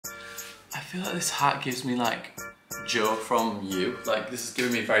I feel like this hat gives me like Joe from You. Like this is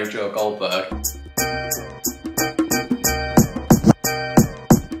giving me very Joe Goldberg.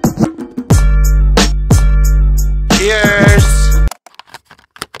 Cheers!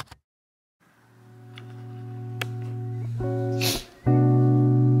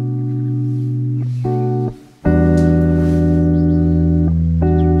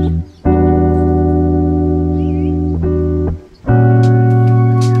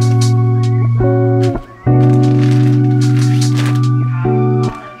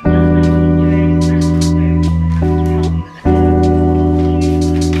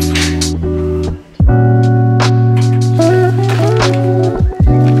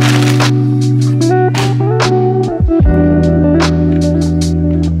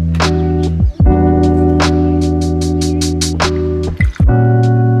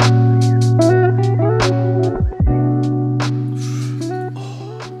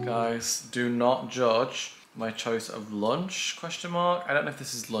 Do not judge my choice of lunch, question mark. I don't know if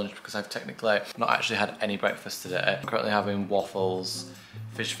this is lunch because I've technically not actually had any breakfast today. I'm currently having waffles,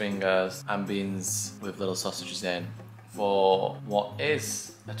 fish fingers and beans with little sausages in for what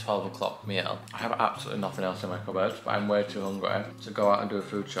is a 12 o'clock meal. I have absolutely nothing else in my cupboard, but I'm way too hungry to go out and do a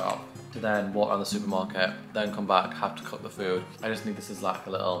food shop, to then walk around the supermarket, then come back, have to cook the food. I just need this as like a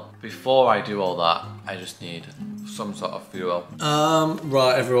little, before I do all that, I just need some sort of fuel.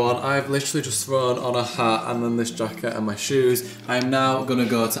 Right everyone, I've literally just thrown on a hat and then this jacket and my shoes. I'm now gonna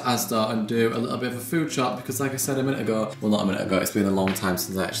go to Asda and do a little bit of a food shop because like I said a minute ago, well not a minute ago, it's been a long time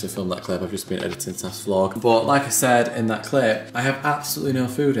since I actually filmed that clip, I've just been editing Tess vlog. But like I said in that clip, I have absolutely no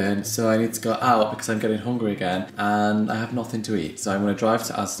food in, so I need to go out because I'm getting hungry again and I have nothing to eat. So I'm gonna drive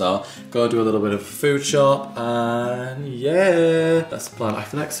to Asda, go do a little bit of a food shop and yeah, that's the plan. I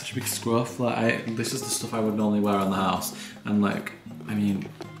feel like such a big scruff, like this is the stuff I would normally wear around the house and like, I mean,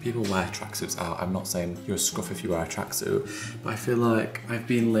 people wear tracksuits out. I'm not saying you're a scruff if you wear a tracksuit, but I feel like I've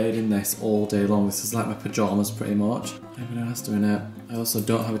been laid in this all day long. This is like my pajamas pretty much. Everyone else doing it. I also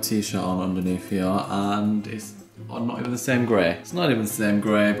don't have a t-shirt on underneath here and it's not even the same grey. It's not even the same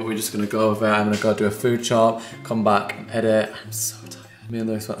grey, but we're just gonna go over. I'm gonna go do a food shop, come back and edit. I'm so tired. Me and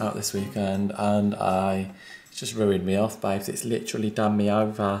Lewis went out this weekend and it's just ruined me off, babes. It's literally done me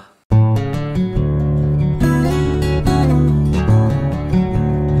over.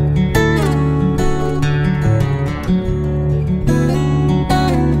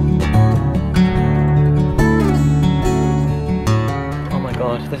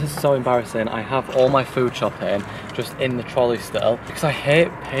 This is so embarrassing. I have all my food shopping just in the trolley still because I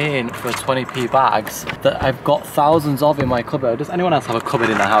hate paying for 20p bags that I've got thousands of in my cupboard. Does anyone else have a cupboard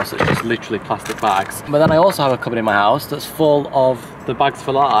in their house that's just literally plastic bags? But then I also have a cupboard in my house that's full of the bags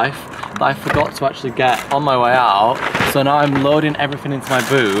for life that I forgot to actually get on my way out. So now I'm loading everything into my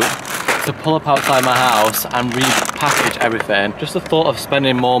boot to pull up outside my house and repackage everything. Just the thought of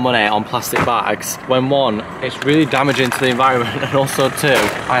spending more money on plastic bags when one, it's really damaging to the environment and also two,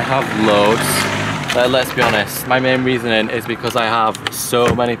 I have loads. Let's be honest, my main reasoning is because I have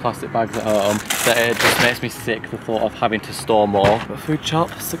so many plastic bags at home that it just makes me sick the thought of having to store more. But food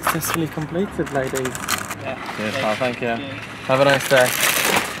shop successfully completed, ladies. Yeah. Cheers, pal, thank you. Have a nice day.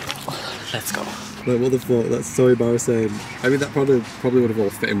 Let's go. Like, what the fuck, that's so embarrassing. I mean, that probably would have all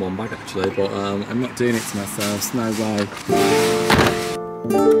fit in one bag actually, but I'm not doing it to myself, so now bye.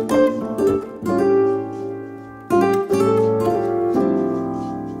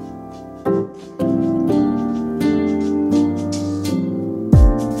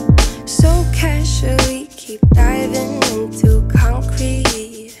 So casually keep diving into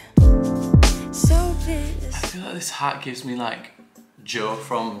concrete. So busy. I feel like this hat gives me like Joe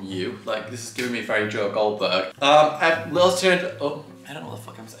from You. Like this is giving me very Joe Goldberg. I've little turned oh, I don't know what the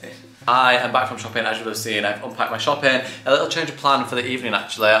fuck I'm saying. I am back from shopping, as you'll have seen. I've unpacked my shopping. A little change of plan for the evening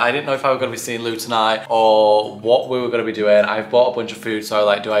actually. I didn't know if I were going to be seeing Lou tonight or what we were going to be doing. I've bought a bunch of food, so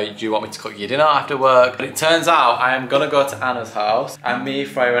like, do you want me to cook your dinner after work? But it turns out I am going to go to Anna's house and me,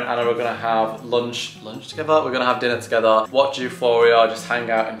 Freya and Anna are going to have lunch together. We're going to have dinner together, watch Euphoria, just hang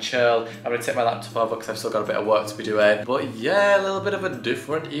out and chill. I'm going to take my laptop over because I've still got a bit of work to be doing. But yeah, a little bit of a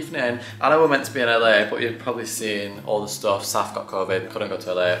different evening. I know we're meant to be in LA, but you've probably seen all the stuff. Saf got COVID, couldn't go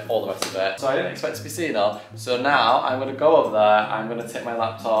to LA, all the rest of it. So I didn't expect to be seeing her. So now I'm gonna go over there, I'm gonna take my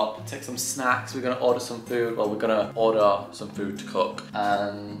laptop, take some snacks, we're gonna order some food, well we're gonna order some food to cook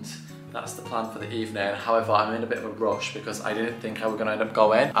and that's the plan for the evening. However, I'm in a bit of a rush because I didn't think I was gonna end up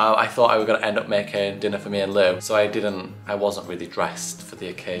going. I thought I was gonna end up making dinner for me and Lou, so I wasn't really dressed for the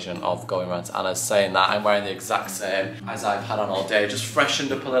occasion of going around to Anna's. Saying that, I'm wearing the exact same as I've had on all day, just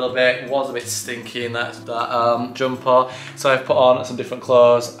freshened up a little bit. It was a bit stinky in that jumper, so I've put on some different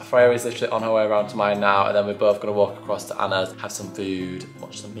clothes. Freya is literally on her way around to mine now, and then we're both gonna walk across to Anna's, have some food,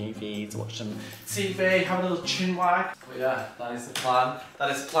 watch some movies, watch some TV, have a little chin wag. But yeah, that is the plan.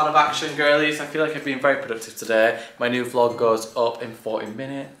 That is the plan of action, girlies. I feel like I've been very productive today. My new vlog goes up in 40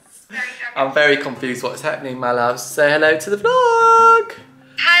 minutes. I'm very confused what's happening, my loves. Say hello to the vlog.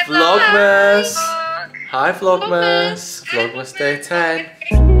 Hi, Vlogmas. Hi, Vlogmas. Vlogmas day 10.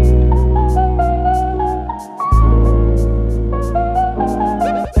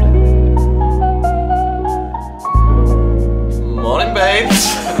 Morning,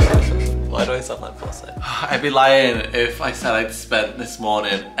 babes. Why do I sound like bossy? I'd be lying if I said I'd spent this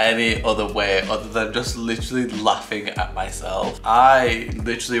morning any other way other than just literally laughing at myself. I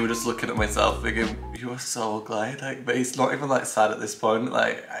literally was just looking at myself thinking, you are so ugly. Like, but it's not even like sad at this point.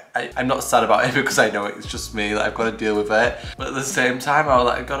 Like, I'm not sad about it because I know it's just me. Like, I've got to deal with it. But at the same time, I was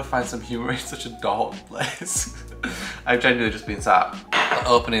like, I've got to find some humor in such a dark place. I've genuinely just been sat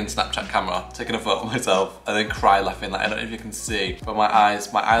opening Snapchat camera, taking a photo of myself, and then cry laughing. Like, I don't know if you can see, but my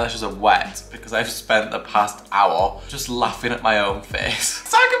eyelashes are wet because I've spent the past hour just laughing at my own face.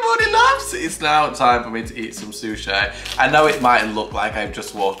 So good morning, loves! It's now time for me to eat some sushi. I know it might look like I've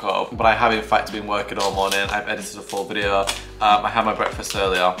just woke up, but I have in fact been working all morning. I've edited a full video. I had my breakfast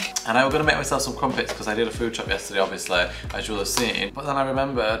earlier, and I was gonna make myself some crumpets because I did a food shop yesterday, obviously, as you'll have seen. But then I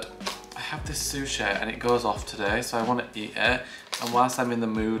remembered, I have this sushi and it goes off today, so I want to eat it. And whilst I'm in the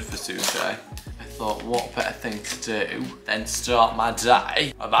mood for sushi, I thought, what better thing to do than start my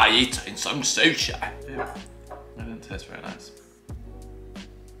day by eating some sushi. Ew. It didn't taste very nice.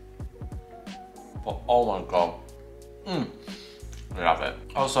 But oh my god. I love it.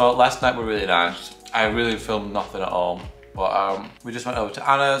 Also, last night was really nice. I really filmed nothing at all. But we just went over to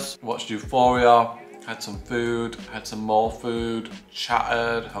Anna's, watched Euphoria, had some food, had some more food,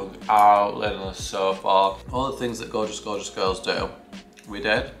 chatted, hung out, laid on the sofa. All the things that gorgeous, gorgeous girls do, we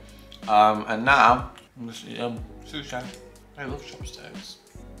did. And now, I'm just eating sushi. I love chopsticks.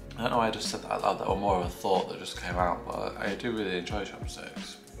 I don't know why I just said that out loud. That was more of a thought that just came out, but I do really enjoy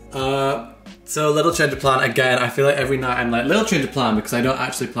chopsticks. So little change of plan again. I feel like every night I'm like, little change of plan, because I don't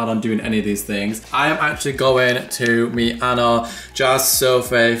actually plan on doing any of these things. I am actually going to meet Anna, Jazz,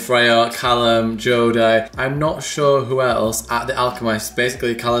 Sophie, Freya, Callum, Jodie. I'm not sure who else at the Alchemist.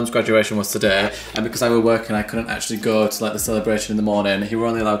 Basically, Callum's graduation was today, and because I was working, I couldn't actually go to like the celebration in the morning. He were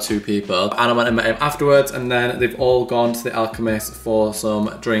only allowed 2 people. Anna went and met him afterwards, and then they've all gone to the Alchemist for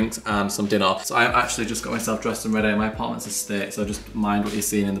some drinks and some dinner. So I actually just got myself dressed and ready. My apartment's a state, so just mind what you're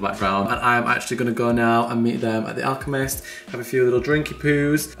seeing in the background. And I'm actually gonna go now and meet them at the Alchemist, have a few little drinky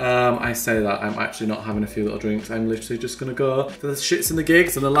poos. I say that, I'm actually not having a few little drinks. I'm literally just gonna go for the shits and the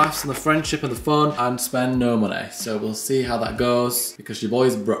gigs and the laughs and the friendship and the fun and spend no money. So we'll see how that goes, because your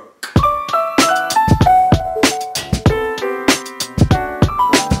boy's broke.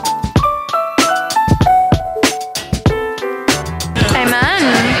 Amen.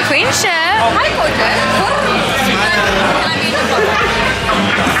 Queenship. Hi, gorgeous.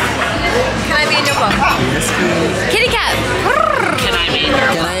 Can I be in your book? Kitty cat. Can I be in your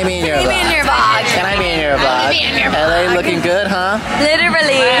Can I be in your vlog? Can I be in your vlog? LA looking good, huh?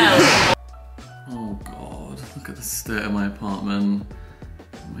 Literally. Oh god, look at the state of my apartment.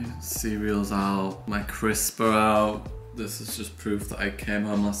 My cereal's out, my crisps are out. This is just proof that I came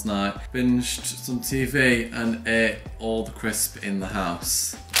home last night, binged some TV and ate all the crisp in the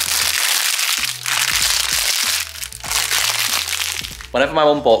house. Whenever my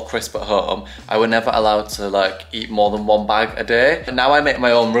mum bought crisp at home, I was never allowed to like eat more than 1 bag a day. But now I make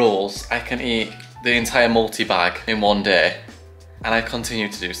my own rules. I can eat the entire multi-bag in 1 day, and I continue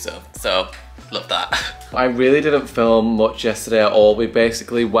to do so. So, love that. I really didn't film much yesterday at all. We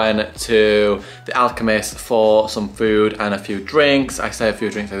basically went to the Alchemist for some food and a few drinks. I say a few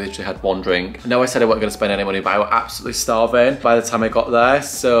drinks, I literally had 1 drink. I know I said I wasn't gonna spend any money, but I was absolutely starving by the time I got there.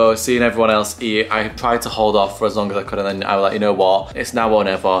 So seeing everyone else eat, I tried to hold off for as long as I could, and then I was like, you know what? It's now or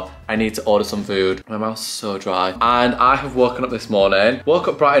never. I need to order some food. My mouth's so dry. And I have woken up this morning, woke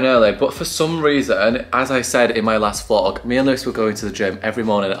up bright and early, but for some reason, as I said in my last vlog, me and Lewis were going to the gym every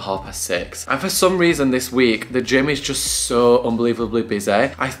morning at 6:30. And for some reason this week, the gym is just so unbelievably busy.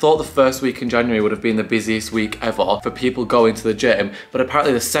 I thought the first week in January would have been the busiest week ever for people going to the gym, but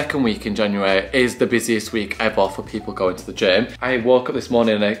apparently the second week in January is the busiest week ever for people going to the gym. I woke up this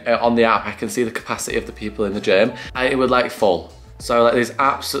morning and on the app, I can see the capacity of the people in the gym. It was like full. So like there's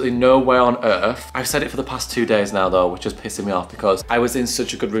absolutely no way on earth. I've said it for the past 2 days now though, which is pissing me off because I was in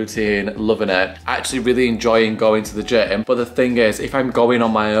such a good routine, loving it, actually really enjoying going to the gym. But the thing is, if I'm going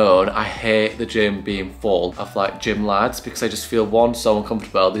on my own, I hate the gym being full of like gym lads because I just feel one, so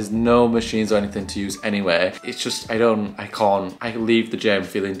uncomfortable. There's no machines or anything to use anyway. It's just, I can't. I leave the gym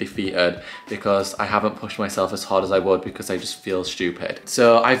feeling defeated because I haven't pushed myself as hard as I would because I just feel stupid.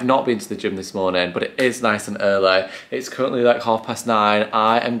 So I've not been to the gym this morning, but it is nice and early. It's currently like 9:30.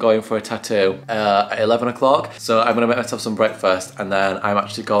 I am going for a tattoo at 11 o'clock. So I'm gonna make myself some breakfast and then I'm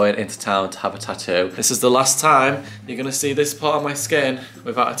actually going into town to have a tattoo. This is the last time you're gonna see this part of my skin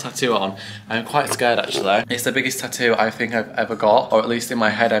without a tattoo on. I'm quite scared actually. It's the biggest tattoo I think I've ever got, or at least in my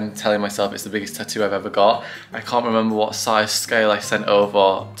head I'm telling myself it's the biggest tattoo I've ever got. I can't remember what size scale I sent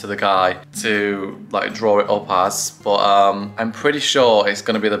over to the guy to like draw it up as, but I'm pretty sure it's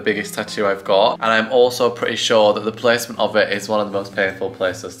gonna be the biggest tattoo I've got, and I'm also pretty sure that the placement of it is one of the most painful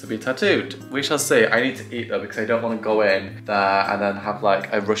places to be tattooed. We shall see. I need to eat though because I don't want to go in there and then have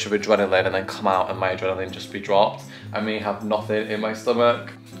like a rush of adrenaline and then come out and my adrenaline just be dropped. I may have nothing in my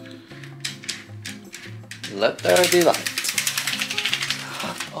stomach. Let there be light.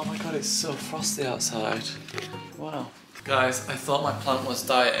 Oh my god, it's so frosty outside. Wow. Guys, I thought my plant was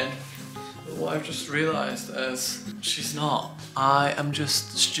dying, but what I've just realised is she's not. I am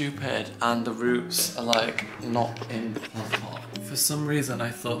just stupid and the roots are like not in the plant pot. For some reason I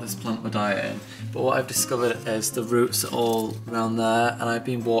thought this plant were dying, but what I've discovered is the roots are all around there and I've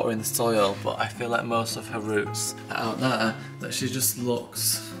been watering the soil, but I feel like most of her roots are out there, that she just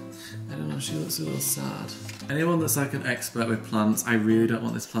looks, I don't know, she looks a little sad. Anyone that's like an expert with plants, I really don't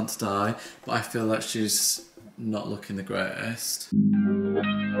want this plant to die, but I feel like she's not looking the greatest.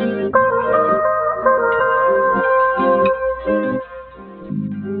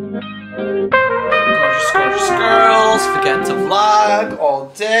 Gorgeous, gorgeous girls forget to vlog all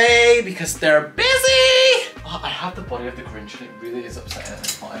day because they're busy. Oh, I have the body of the Grinch and it really is upsetting at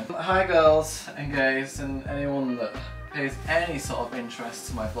this point. Hi girls and guys and anyone that pays any sort of interest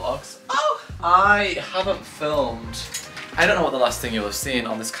to my vlogs. Oh! I haven't filmed. I don't know what the last thing you'll have seen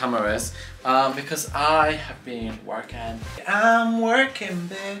on this camera is because I have been working. I'm working,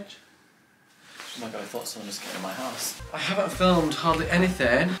 bitch. Oh my god, I thought someone just came in my house. I haven't filmed hardly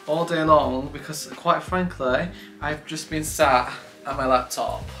anything all day long because quite frankly, I've just been sat at my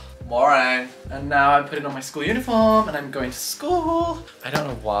laptop. Boring. And now I'm putting on my school uniform and I'm going to school. I don't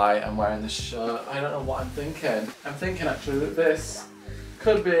know why I'm wearing this shirt. I don't know what I'm thinking. I'm thinking actually that this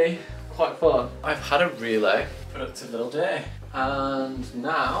could be quite fun. I've had a really productive little day. And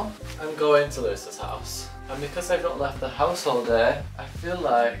now I'm going to Lewis's house. And because I've not left the house all day, I feel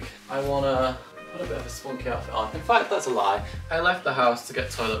like I want to put a bit of a spunky outfit on. In fact, that's a lie. I left the house to get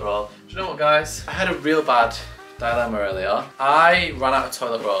toilet roll. Do you know what, guys? I had a real bad dilemma earlier. I ran out of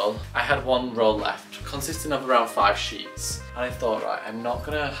toilet roll. I had one roll left, consisting of around 5 sheets. And I thought, right, I'm not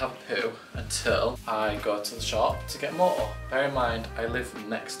gonna have a poo until I go to the shop to get more. Bear in mind, I live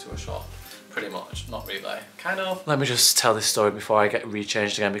next to a shop. Pretty much, not really, kind of. Let me just tell this story before I get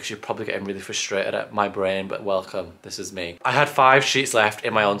rechanged again because you're probably getting really frustrated at my brain, but welcome, this is me. I had 5 sheets left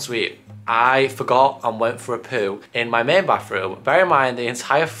in my ensuite. I forgot and went for a poo in my main bathroom. Bear in mind, the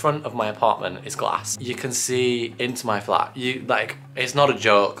entire front of my apartment is glass. You can see into my flat. It's not a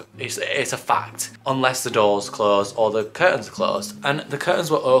joke, it's a fact. Unless the door's closed or the curtains are closed. And the curtains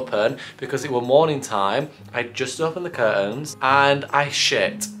were open because it were morning time. I just opened the curtains and I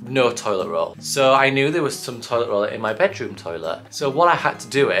shit. No toilet roll. So I knew there was some toilet roll in my bedroom toilet. So what I had to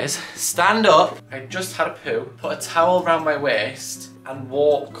do is stand up. I just had a poo, put a towel around my waist and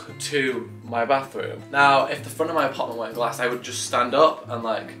walk to my bathroom. Now, if the front of my apartment weren't glass, I would just stand up and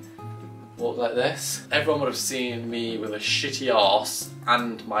like walk like this. Everyone would have seen me with a shitty arse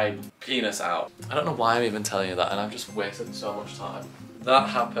and my penis out. I don't know why I'm even telling you that, and I've just wasted so much time. That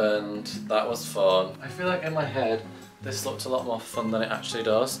happened, that was fun. I feel like in my head, this looked a lot more fun than it actually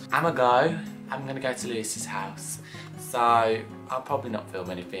does. I'm gonna go to Lewis's house. So I'll probably not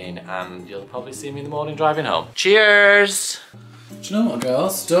film anything and you'll probably see me in the morning driving home. Cheers! Do you know what,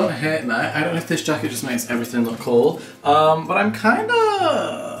 girls? Don't hate me. I don't know if this jacket just makes everything look cool, but I'm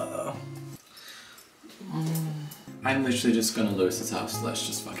kinda... I'm literally just gonna Lewis's house. Let's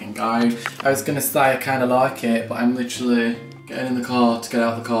just fucking go. I was gonna say I kinda like it, but I'm literally getting in the car, to get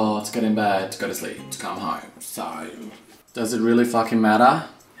out of the car, to get in bed, to go to sleep, to come home. So, does it really fucking matter?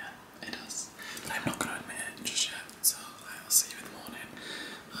 Yeah, it does. But I'm not gonna admit it just yet, so I will see you in the morning.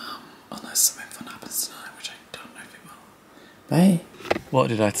 Unless something fun happens tonight, which I don't know if it will. Bye. What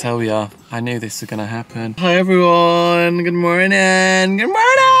did I tell ya? I knew this was gonna happen. Hi everyone, good morning, good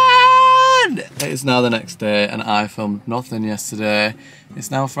morning! again! It is now the next day and I filmed nothing yesterday. It's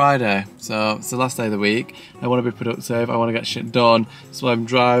now Friday, so it's the last day of the week. I want to be productive, I want to get shit done. So I've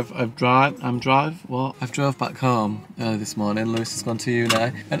drove back home early this morning. Lewis has gone to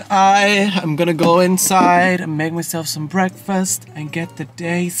uni. And I am gonna go inside and make myself some breakfast and get the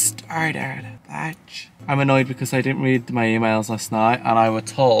day started. Batch. I'm annoyed because I didn't read my emails last night and I was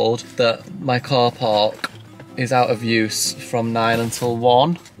told that my car park is out of use from 9 until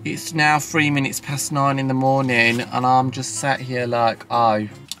 1. It's now 3 minutes past 9 in the morning and I'm just sat here like, oh,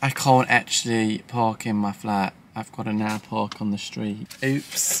 I can't actually park in my flat. I've got to now park on the street.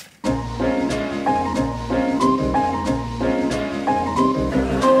 Oops.